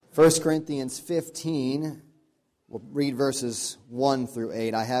1 Corinthians 15, we'll read verses 1 through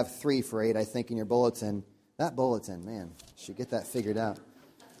 8. I have 3 for 8, I think, in your bulletin. That bulletin, man, should get that figured out.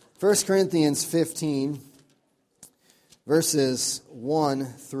 1 Corinthians 15, verses 1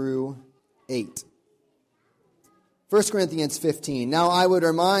 through 8. 1 Corinthians 15. Now I would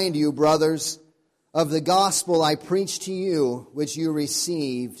remind you, brothers, of the gospel I preached to you, which you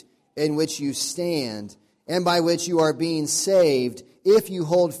received, in which you stand, and by which you are being saved, if you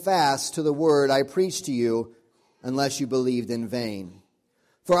hold fast to the word I preached to you, unless you believed in vain.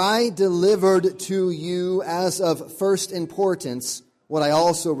 For I delivered to you as of first importance what I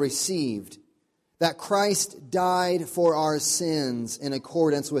also received, that Christ died for our sins in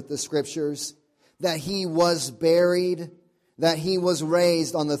accordance with the Scriptures, that he was buried, that he was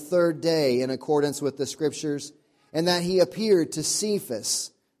raised on the third day in accordance with the Scriptures, and that he appeared to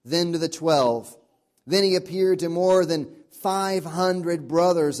Cephas, then to the 12. Then he appeared to more than 500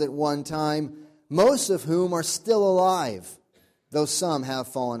 brothers at one time, most of whom are still alive, though some have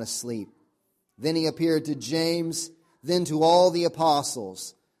fallen asleep. Then he appeared to James, then to all the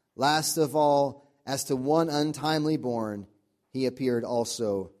apostles. Last of all, as to one untimely born, he appeared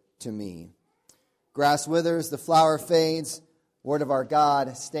also to me. Grass withers, the flower fades, word of our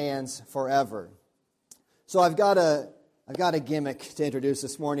God stands forever. So I've got a gimmick to introduce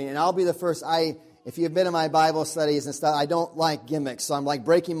this morning, and I'll be the first. If you've been in my Bible studies and stuff, I don't like gimmicks, so I'm like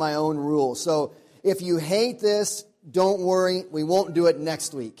breaking my own rules. So if you hate this, don't worry, we won't do it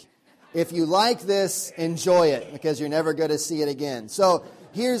next week. If you like this, enjoy it, because you're never going to see it again. So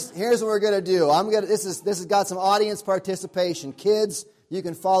here's what we're going to do. This has got some audience participation. Kids, you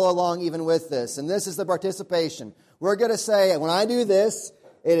can follow along even with this. And this is the participation. We're going to say, when I do this,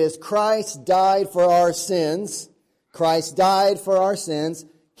 it is Christ died for our sins. Christ died for our sins.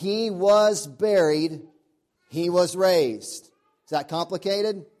 He was buried. He was raised. Is that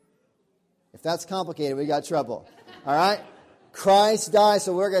complicated? If that's complicated, we got trouble. All right? Christ died.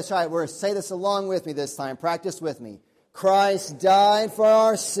 So we're going to try it. We're going to say this along with me this time. Practice with me. Christ died for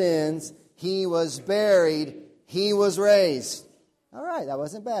our sins. He was buried. He was raised. All right. That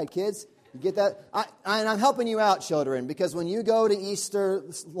wasn't bad, kids. You get that? And I'm helping you out, children, because when you go to Easter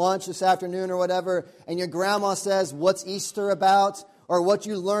lunch this afternoon or whatever, and your grandma says, "What's Easter about?" or what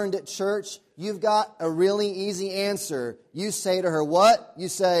you learned at church, you've got a really easy answer. You say to her, what? You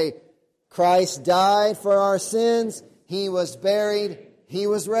say, Christ died for our sins. He was buried. He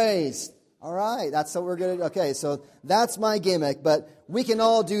was raised. All right, that's what we're going to do. Okay, so that's my gimmick, but we can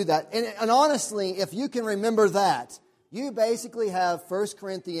all do that. And honestly, if you can remember that, you basically have 1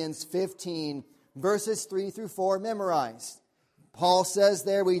 Corinthians 15, verses 3 through 4 memorized. Paul says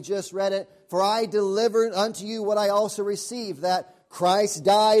there, we just read it, for I delivered unto you what I also received, that Christ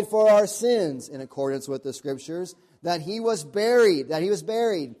died for our sins in accordance with the Scriptures, that he was buried, that he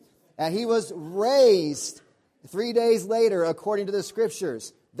was raised 3 days later according to the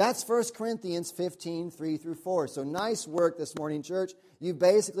Scriptures. That's 1 Corinthians 15, 3 through 4. So nice work this morning, church. You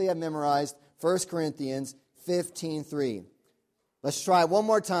basically have memorized 1 Corinthians 15, 3. Let's try it one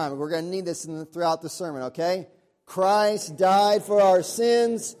more time. We're going to need this throughout the sermon, okay? Christ died for our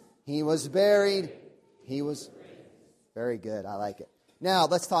sins. He was buried. He was... Very good. I like it. Now,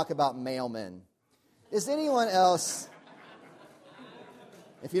 let's talk about mailmen. Is anyone else...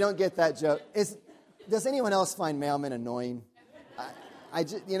 If you don't get that joke, does anyone else find mailmen annoying?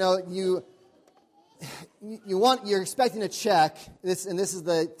 You're expecting a check. This is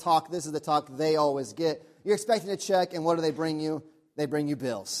the talk they always get. You're expecting a check, and what do they bring you? They bring you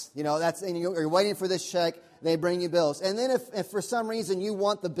bills. You're waiting for this check. They bring you bills. And then if for some reason you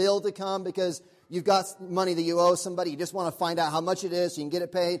want the bill to come because you've got money that you owe somebody, you just want to find out how much it is so you can get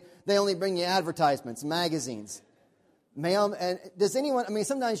it paid, they only bring you advertisements, magazines. Mail, and does anyone,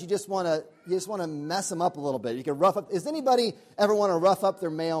 sometimes you just want to mess them up a little bit. You can rough up. Does anybody ever want to rough up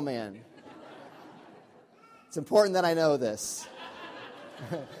their mailman? It's important that I know this.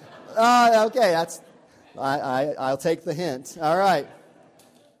 Okay, I'll take the hint. All right.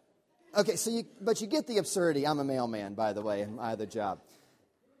 Okay, but you get the absurdity. I'm a mailman, by the way, in my other job.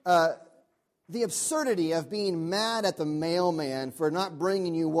 The absurdity of being mad at the mailman for not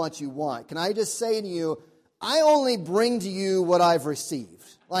bringing you what you want. Can I just say to you, I only bring to you what I've received.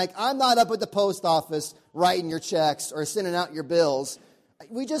 Like, I'm not up at the post office writing your checks or sending out your bills.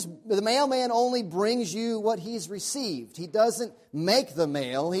 The mailman only brings you what he's received. He doesn't make the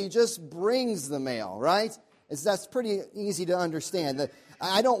mail. He just brings the mail, right? That's pretty easy to understand.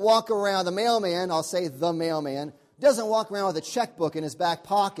 I don't walk around, the mailman, I'll say the mailman, doesn't walk around with a checkbook in his back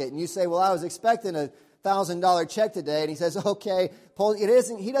pocket. And you say, well, I was expecting a $1,000 check today. And he says, okay, Paul, he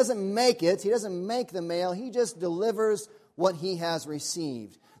doesn't make it. He doesn't make the mail. He just delivers what he has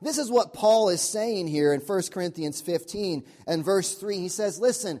received. This is what Paul is saying here in 1 Corinthians 15 and verse 3. He says,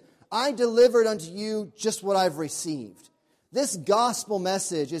 listen, I delivered unto you just what I've received. This gospel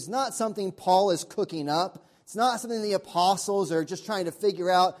message is not something Paul is cooking up. It's not something the apostles are just trying to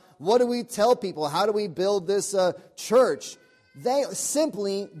figure out. What do we tell people? How do we build this church? They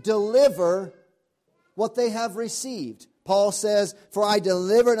simply deliver what they have received. Paul says, for I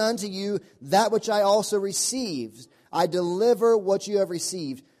delivered unto you that which I also received. I deliver what you have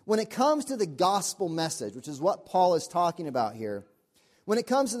received. When it comes to the gospel message, which is what Paul is talking about here, when it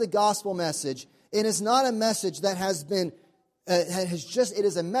comes to the gospel message, it is not a message that has been, it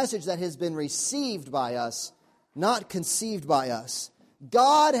is a message that has been received by us, not conceived by us.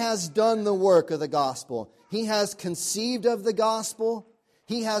 God has done the work of the gospel. He has conceived of the gospel.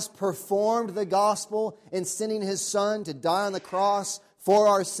 He has performed the gospel in sending His Son to die on the cross for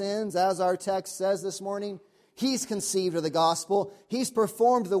our sins, as our text says this morning. He's conceived of the gospel. He's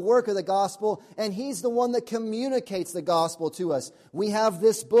performed the work of the gospel, and He's the one that communicates the gospel to us. We have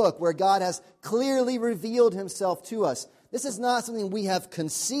this book where God has clearly revealed Himself to us. This is not something we have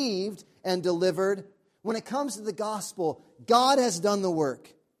conceived and delivered. When it comes to the gospel, God has done the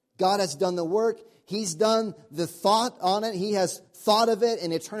work. God has done the work. He's done the thought on it. He has thought of it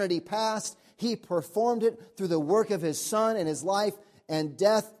in eternity past. He performed it through the work of His Son and His life and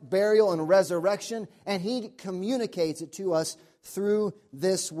death, burial, and resurrection, and He communicates it to us through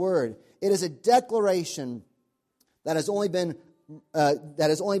this word. It is a declaration that has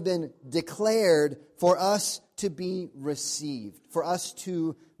only been declared for us to be received, for us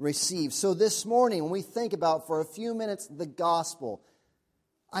to receive. So this morning, when we think about for a few minutes the gospel,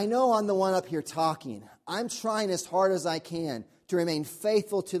 I know I'm the one up here talking. I'm trying as hard as I can to remain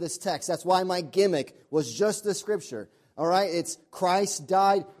faithful to this text. That's why my gimmick was just the scripture. All right, it's Christ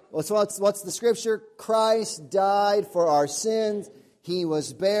died. What's the scripture? Christ died for our sins. He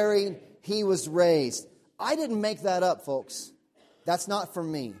was buried. He was raised. I didn't make that up, folks. That's not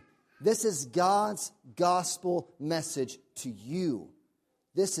from me. This is God's gospel message to you.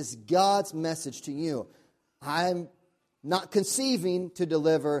 This is God's message to you. I'm not conceiving to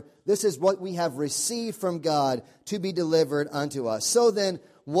deliver. This is what we have received from God to be delivered unto us. So then,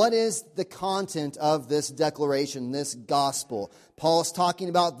 what is the content of this declaration, this gospel? Paul's talking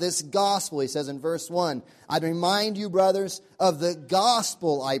about this gospel. He says in verse 1, I remind you, brothers, of the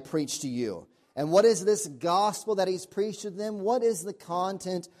gospel I preached to you. And what is this gospel that he's preached to them? What is the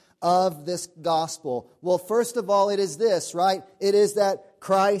content of this gospel? Well, first of all, it is this, right? It is that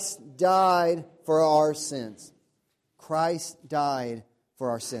Christ died for our sins. Christ died for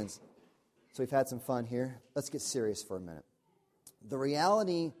our sins. So we've had some fun here. Let's get serious for a minute. The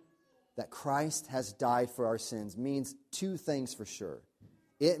reality that Christ has died for our sins means two things for sure.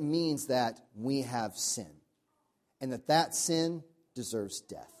 It means that we have sin, and that sin deserves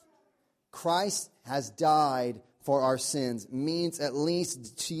death. Christ has died for our sins means at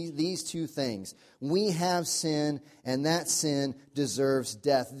least these two things. We have sin, and that sin deserves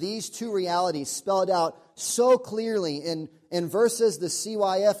death. These two realities spelled out so clearly in verses the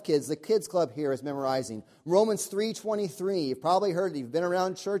CYF kids, the kids club here is memorizing. Romans 3:23, you've probably heard it, you've been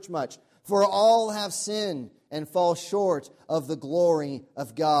around church much. For all have sinned and fall short of the glory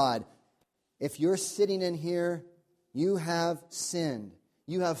of God. If you're sitting in here, you have sinned.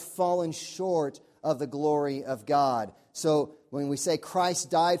 You have fallen short of the glory of God. So when we say Christ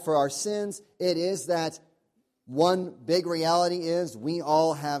died for our sins, it is that one big reality is we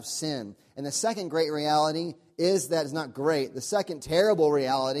all have sin. And the second great reality is that it's not great. The second terrible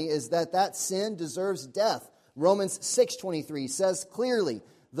reality is that sin deserves death. Romans 6:23 says clearly,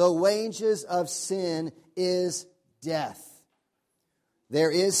 the wages of sin is death.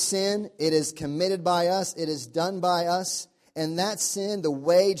 There is sin. It is committed by us. It is done by us. And that sin, the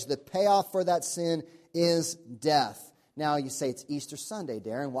wage, the payoff for that sin is death. Now you say it's Easter Sunday,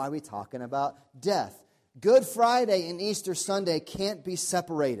 Darren. Why are we talking about death? Good Friday and Easter Sunday can't be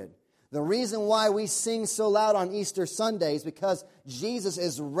separated. The reason why we sing so loud on Easter Sunday is because Jesus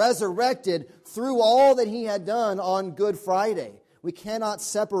is resurrected through all that He had done on Good Friday. We cannot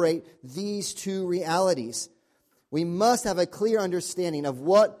separate these two realities. We must have a clear understanding of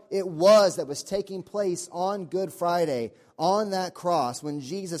what it was that was taking place on Good Friday, on that cross, when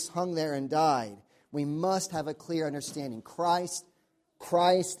Jesus hung there and died. We must have a clear understanding. Christ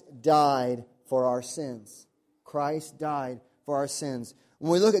died for our sins. Christ died for our sins.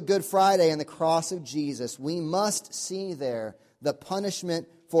 When we look at Good Friday and the cross of Jesus, we must see there the punishment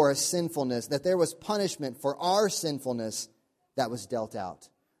for our sinfulness, that there was punishment for our sinfulness that was dealt out.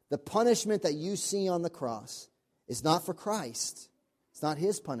 The punishment that you see on the cross is not for Christ. It's not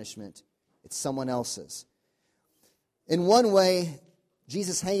His punishment. It's someone else's. In one way,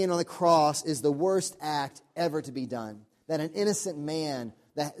 Jesus hanging on the cross is the worst act ever to be done. That an innocent man,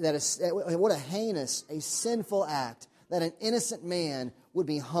 what a heinous, a sinful act, that an innocent man would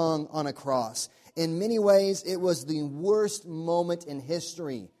be hung on a cross. In many ways, it was the worst moment in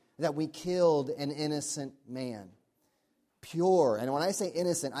history that we killed an innocent man. Pure. And when I say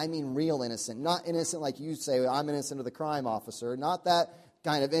innocent, I mean real innocent. Not innocent like you say, I'm innocent of the crime officer. Not that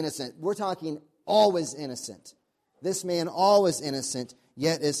kind of innocent. We're talking always innocent. This man, always innocent,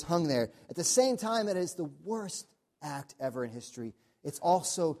 yet is hung there. At the same time, it is the worst act ever in history. It's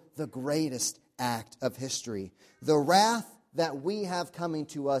also the greatest act of history. The wrath that we have coming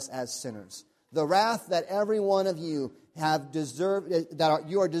to us as sinners. The wrath that every one of you have deserved,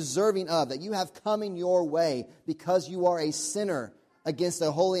 you are deserving of, that you have coming your way because you are a sinner against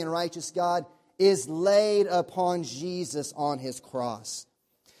a holy and righteous God, is laid upon Jesus on his cross.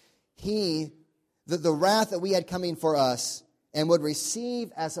 The wrath that we had coming for us and would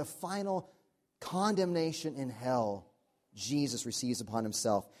receive as a final condemnation in hell, Jesus receives upon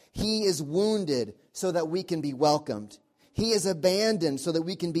himself. He is wounded so that we can be welcomed. He is abandoned so that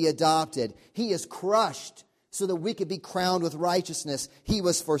we can be adopted. He is crushed so that we could be crowned with righteousness. He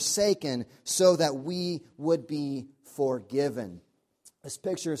was forsaken so that we would be forgiven. This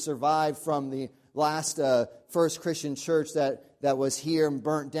picture survived from the last first Christian church that was here and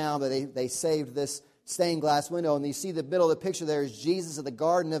burnt down, but they saved this stained glass window. And you see the middle of the picture there is Jesus at the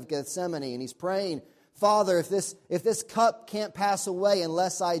Garden of Gethsemane, and he's praying, Father, if this cup can't pass away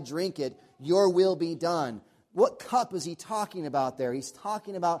unless I drink it, your will be done. What cup is he talking about there? He's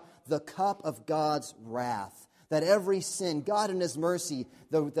talking about the cup of God's wrath. That every sin, God in his mercy,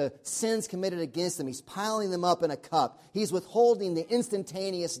 the sins committed against him, he's piling them up in a cup. He's withholding the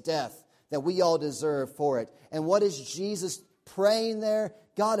instantaneous death that we all deserve for it. And what is Jesus praying there?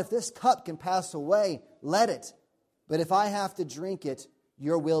 God, if this cup can pass away, let it. But if I have to drink it,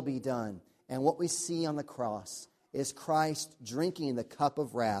 your will be done. And what we see on the cross is Christ drinking the cup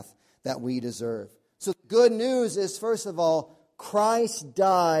of wrath that we deserve. So the good news is, first of all, Christ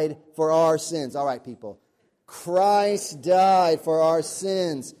died for our sins. All right, people. Christ died for our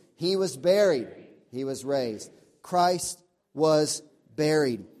sins. He was buried. He was raised. Christ was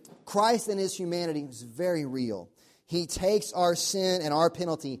buried. Christ in his humanity was very real. He takes our sin and our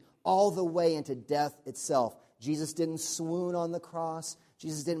penalty all the way into death itself. Jesus didn't swoon on the cross.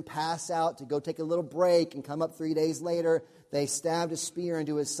 Jesus didn't pass out to go take a little break and come up 3 days later. They stabbed a spear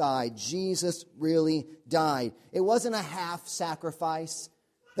into his side. Jesus really died. It wasn't a half sacrifice,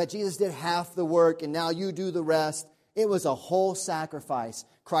 that Jesus did half the work and now you do the rest. It was a whole sacrifice.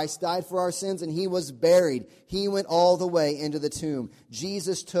 Christ died for our sins and he was buried. He went all the way into the tomb.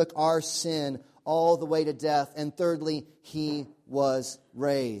 Jesus took our sin all the way to death. And thirdly, he was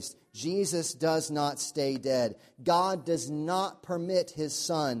raised. Jesus does not stay dead. God does not permit his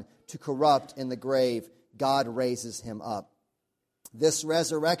Son to corrupt in the grave. God raises him up. This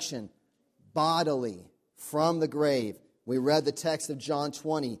resurrection, bodily, from the grave. We read the text of John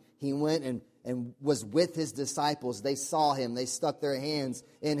 20. He went and was with his disciples. They saw him. They stuck their hands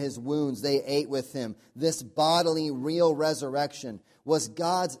in his wounds. They ate with him. This bodily, real resurrection was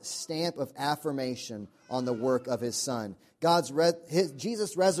God's stamp of affirmation on the work of his Son.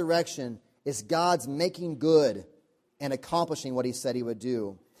 Jesus' resurrection is God's making good and accomplishing what he said he would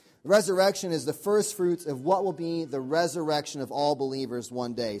do. The resurrection is the first fruits of what will be the resurrection of all believers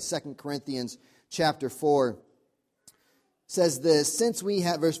one day. 2 Corinthians chapter 4 says this, since we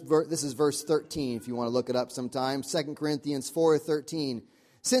have, this is verse 13 if you want to look it up sometime, 2 Corinthians 4:13.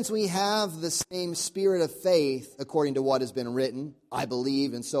 Since we have the same spirit of faith, according to what has been written, I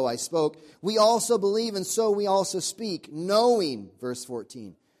believe and so I spoke, we also believe and so we also speak, knowing, verse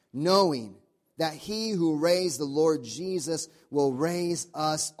 14, knowing that he who raised the Lord Jesus will raise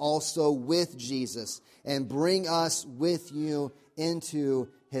us also with Jesus and bring us with you into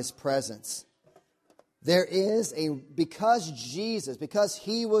his presence. There is because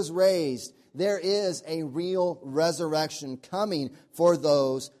he was raised, there is a real resurrection coming for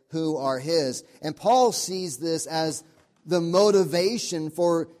those who are his. And Paul sees this as the motivation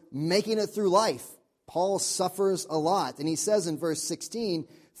for making it through life. Paul suffers a lot. And he says in verse 16,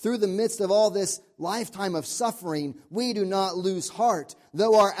 through the midst of all this lifetime of suffering, we do not lose heart,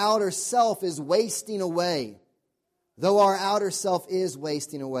 though our outer self is wasting away. Though our outer self is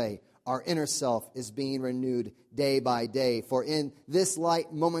wasting away, our inner self is being renewed day by day. For in this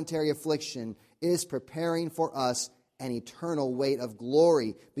light momentary affliction is preparing for us an eternal weight of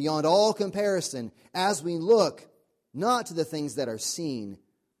glory beyond all comparison, as we look not to the things that are seen,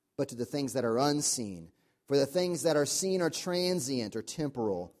 but to the things that are unseen. For the things that are seen are transient or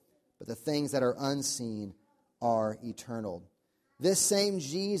temporal, but the things that are unseen are eternal. This same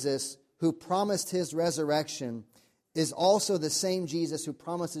Jesus who promised his resurrection is also the same Jesus who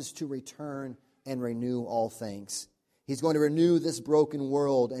promises to return and renew all things. He's going to renew this broken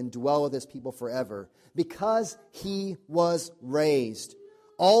world and dwell with his people forever. Because he was raised,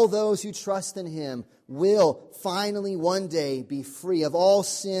 all those who trust in him will finally one day be free of all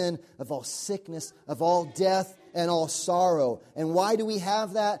sin, of all sickness, of all death, and all sorrow. And why do we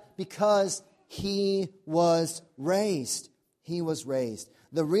have that? Because he was raised. He was raised.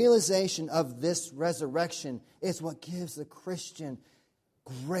 The realization of this resurrection is what gives the Christian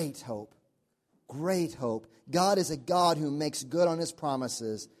great hope. Great hope. God is a God who makes good on his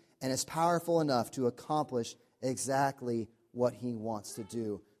promises and is powerful enough to accomplish exactly what he wants to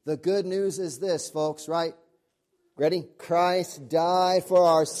do. The good news is this, folks, right? Ready? Christ died for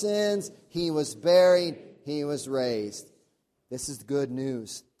our sins. He was buried. He was raised. This is good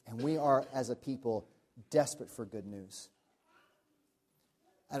news. And we are, as a people, desperate for good news.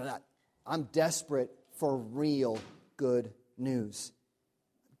 I'm desperate for real good news.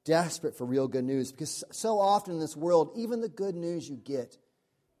 Desperate for real good news. Because so often in this world, even the good news you get,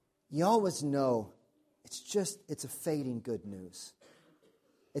 you always know it's a fading good news.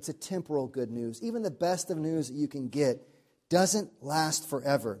 It's a temporal good news. Even the best of news that you can get doesn't last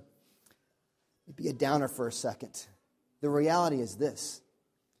forever. It'd be a downer for a second. The reality is this.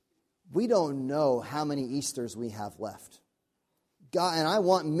 We don't know how many Easters we have left. God, and I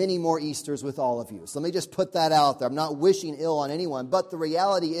want many more Easters with all of you. So let me just put that out there. I'm not wishing ill on anyone. But the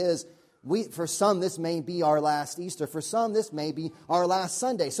reality is, for some, this may be our last Easter. For some, this may be our last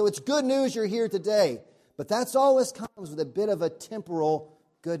Sunday. So it's good news you're here today. But that's always comes with a bit of a temporal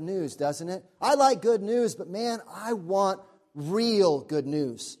good news, doesn't it? I like good news, but man, I want real good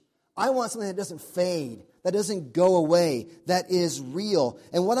news. I want something that doesn't fade, that doesn't go away, that is real.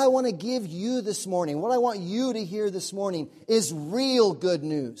 And what I want to give you this morning, what I want you to hear this morning is real good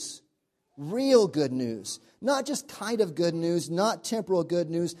news. Real good news. Not just kind of good news, not temporal good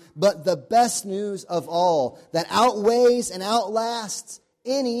news, but the best news of all that outweighs and outlasts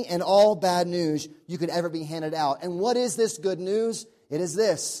any and all bad news you could ever be handed out. And what is this good news? It is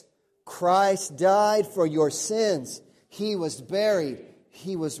this. Christ died for your sins. He was buried.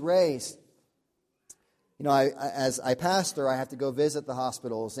 He was raised. You know, as I pastor, I have to go visit the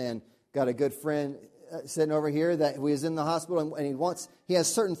hospitals, and got a good friend sitting over here that was in the hospital, and he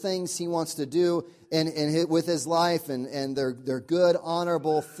has certain things he wants to do with his life, and they're good,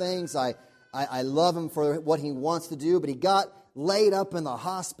 honorable things. I love him for what he wants to do, but he got laid up in the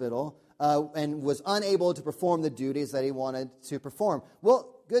hospital and was unable to perform the duties that he wanted to perform.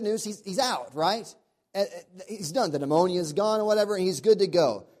 Well, good news, he's out, right? He's done. The pneumonia is gone or whatever, and he's good to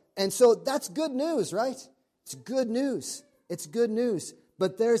go. And so that's good news, right? It's good news. It's good news.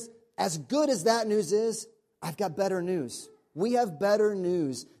 But as good as that news is, I've got better news. We have better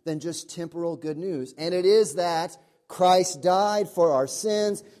news than just temporal good news. And it is that Christ died for our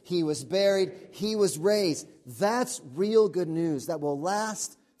sins. He was buried. He was raised. That's real good news that will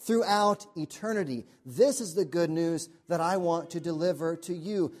last throughout eternity. This is the good news that I want to deliver to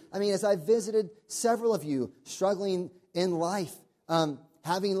you. I mean, as I visited several of you struggling in life,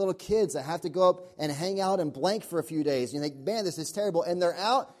 having little kids that have to go up and hang out and blank for a few days. You think, man, this is terrible. And they're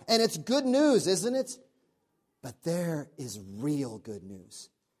out, and it's good news, isn't it? But there is real good news.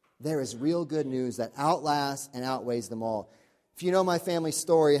 There is real good news that outlasts and outweighs them all. If you know my family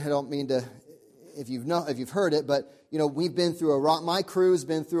story, I don't mean to, if you've heard it, but you know, my crew's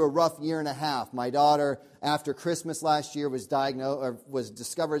been through a rough year and a half. My daughter, after Christmas last year, was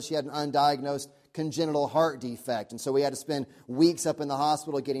discovered she had an undiagnosed congenital heart defect. And so we had to spend weeks up in the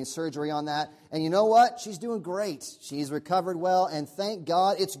hospital getting surgery on that. And you know what? She's doing great. She's recovered well, and thank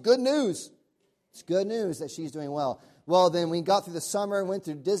God, it's good news. It's good news that she's doing well. Well, then we got through the summer, went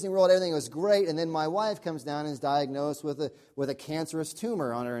through Disney World, everything was great, and then my wife comes down and is diagnosed with a cancerous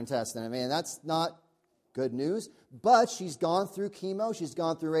tumor on her intestine. I mean, that's not good news, but she's gone through chemo, she's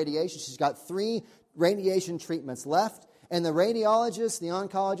gone through radiation, she's got 3 radiation treatments left, and the radiologists, the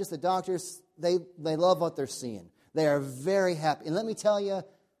oncologists, the doctors, they love what they're seeing. They are very happy. And let me tell you,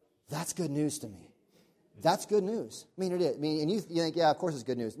 that's good news to me. That's good news. I mean, it is. I mean, and you think, yeah, of course it's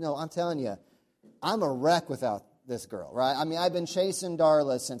good news. No, I'm telling you, I'm a wreck without this girl, right? I mean, I've been chasing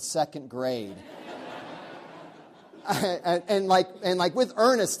Darla since 2nd grade. and like with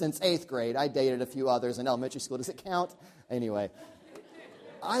Ernest since 8th grade. I dated a few others in elementary school. Does it count? Anyway,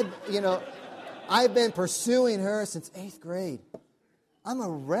 I've been pursuing her since 8th grade. I'm a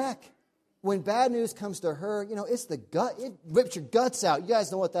wreck. When bad news comes to her, it's the gut. It rips your guts out. You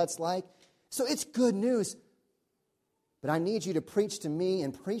guys know what that's like. So it's good news. But I need you to preach to me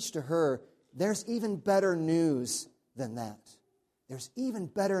and preach to her. There's even better news than that. there's even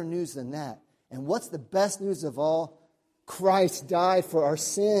better news than that. And what's the best news of all? Christ died for our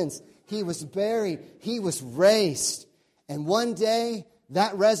sins. He was buried. He was raised. And one day,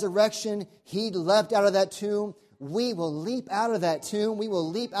 that resurrection, He leapt out of that tomb. We will leap out of that tomb. We will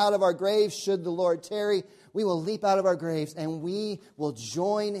leap out of our graves should the Lord tarry. We will leap out of our graves and we will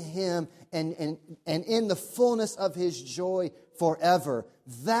join Him and in the fullness of His joy forever.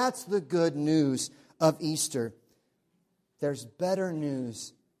 That's the good news of Easter. There's better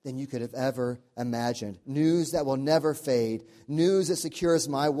news than you could have ever imagined. News that will never fade. News that secures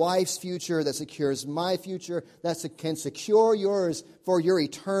my wife's future, that secures my future, that can secure yours for your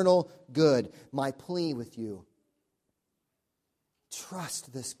eternal good. My plea with you,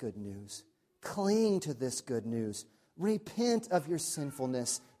 trust this good news. Cling to this good news. Repent of your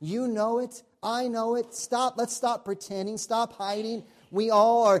sinfulness. You know it. I know it. Let's stop pretending. Stop hiding. We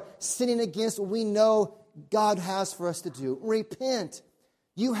all are sinning against what we know God has for us to do. Repent.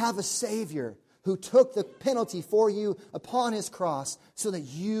 You have a Savior who took the penalty for you upon His cross so that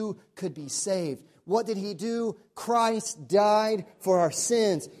you could be saved. What did He do? Christ died for our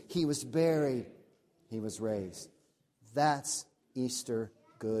sins. He was buried. He was raised. That's Easter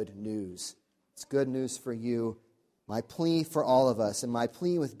good news. It's good news for you. My plea for all of us and my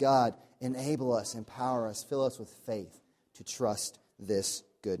plea with God, enable us, empower us, fill us with faith to trust this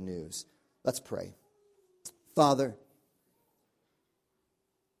good news. Let's pray. Father,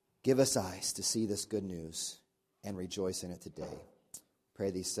 give us eyes to see this good news and rejoice in it today. Pray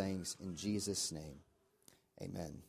these things in Jesus' name. Amen.